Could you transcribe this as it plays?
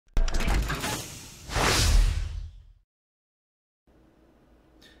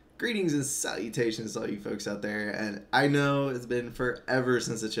Greetings and salutations to all you folks out there, and I know it's been forever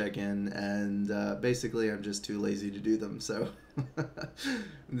since a check-in, and basically I'm just too lazy to do them, so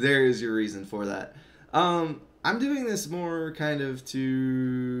there's your reason for that. I'm doing this more kind of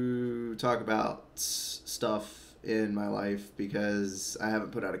to talk about stuff in my life because I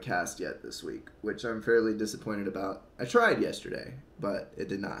haven't put out a cast yet this week, which I'm fairly disappointed about. I tried yesterday, but it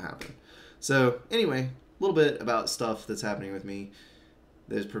did not happen. So anyway, a little bit about stuff that's happening with me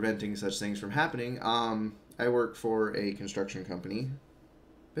that is preventing such things from happening. I work for a construction company.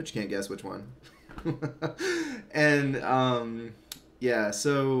 Bet you can't guess which one. And yeah,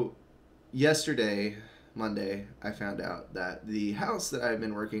 so yesterday, Monday, I found out that the house that I've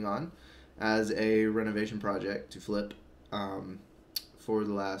been working on as a renovation project to flip for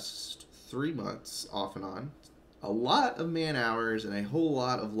the last 3 months, off and on, a lot of man hours and a whole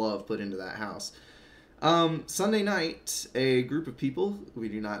lot of love put into that house. Sunday night, a group of people, we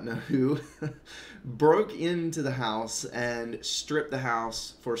do not know who, broke into the house and stripped the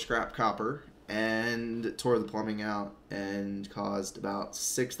house for scrap copper and tore the plumbing out and caused about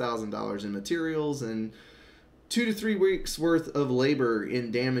 $6,000 in materials and 2 to 3 weeks worth of labor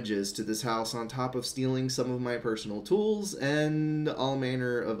in damages to this house, on top of stealing some of my personal tools and all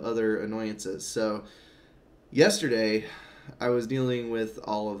manner of other annoyances. So yesterday, I was dealing with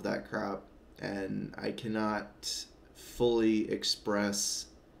all of that crap, and I cannot fully express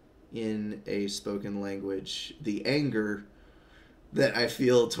in a spoken language the anger that I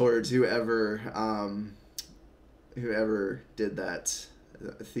feel towards whoever did that.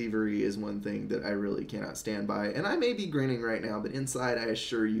 Thievery is one thing that I really cannot stand by, and I may be grinning right now, but inside I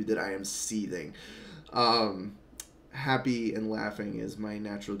assure you that I am seething. Happy and laughing is my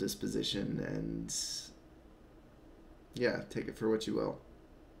natural disposition, and yeah, take it for what you will.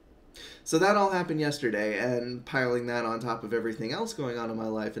 So that all happened yesterday, and piling that on top of everything else going on in my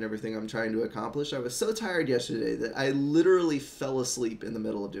life and everything I'm trying to accomplish, I was so tired yesterday that I literally fell asleep in the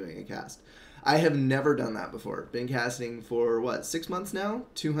middle of doing a cast. I have never done that before. Been casting for, what, 6 months now?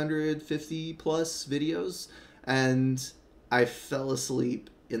 250 plus videos, and I fell asleep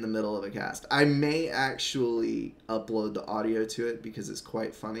in the middle of a cast. I may actually upload the audio to it because it's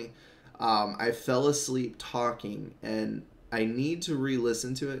quite funny. I fell asleep talking, and I need to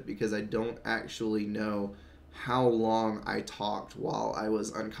re-listen to it because I don't actually know how long I talked while I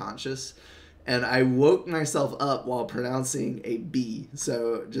was unconscious. And I woke myself up while pronouncing a B.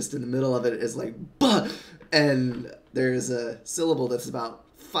 So just in the middle of it is like, buh! And there's a syllable that's about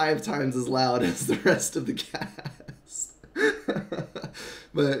 5 times as loud as the rest of the cast.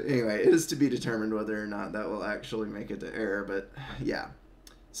 But anyway, it is to be determined whether or not that will actually make it to air. But yeah.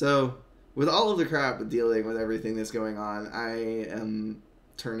 So with all of the crap with dealing with everything that's going on, I am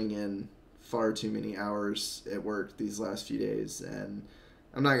turning in far too many hours at work these last few days, and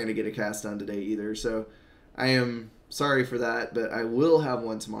I'm not going to get a cast done today either, so I am sorry for that, but I will have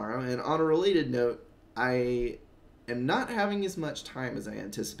one tomorrow. And on a related note, I am not having as much time as I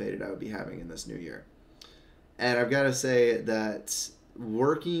anticipated I would be having in this new year. And I've got to say that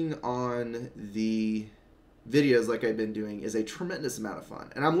working on the videos like I've been doing is a tremendous amount of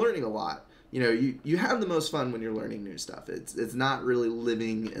fun, and I'm learning a lot. You know, you have the most fun when you're learning new stuff. It's not really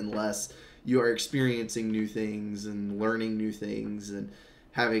living unless you are experiencing new things and learning new things and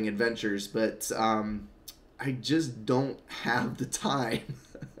having adventures, but I just don't have the time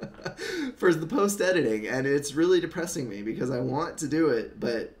for the post-editing, and it's really depressing me because I want to do it,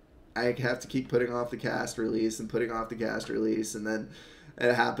 but I have to keep putting off the cast release and putting off the cast release, and then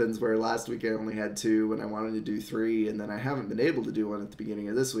it happens where last week I only had 2 when I wanted to do 3, and then I haven't been able to do one at the beginning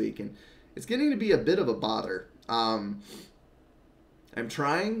of this week, and it's getting to be a bit of a bother. I'm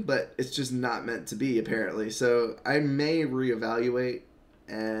trying, but it's just not meant to be, apparently, so I may reevaluate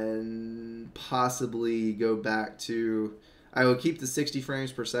and possibly go back to, I will keep the 60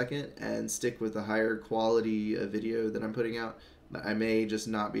 frames per second and stick with the higher quality video that I'm putting out, but I may just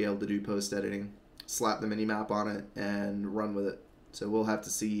not be able to do post-editing, slap the mini-map on it, and run with it. So we'll have to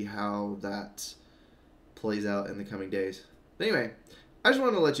see how that plays out in the coming days. But anyway, I just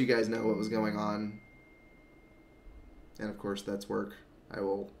wanted to let you guys know what was going on. And of course, that's work. I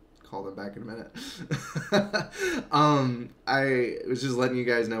will call them back in a minute. I was just letting you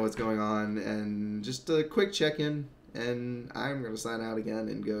guys know what's going on, and just a quick check-in, and I'm going to sign out again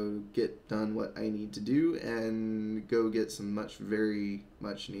and go get done what I need to do and go get some very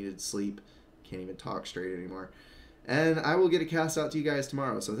much needed sleep. Can't even talk straight anymore. And I will get a cast out to you guys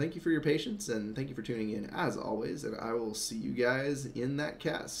tomorrow. So thank you for your patience, and thank you for tuning in as always, and I will see you guys in that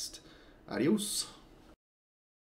cast. Adios.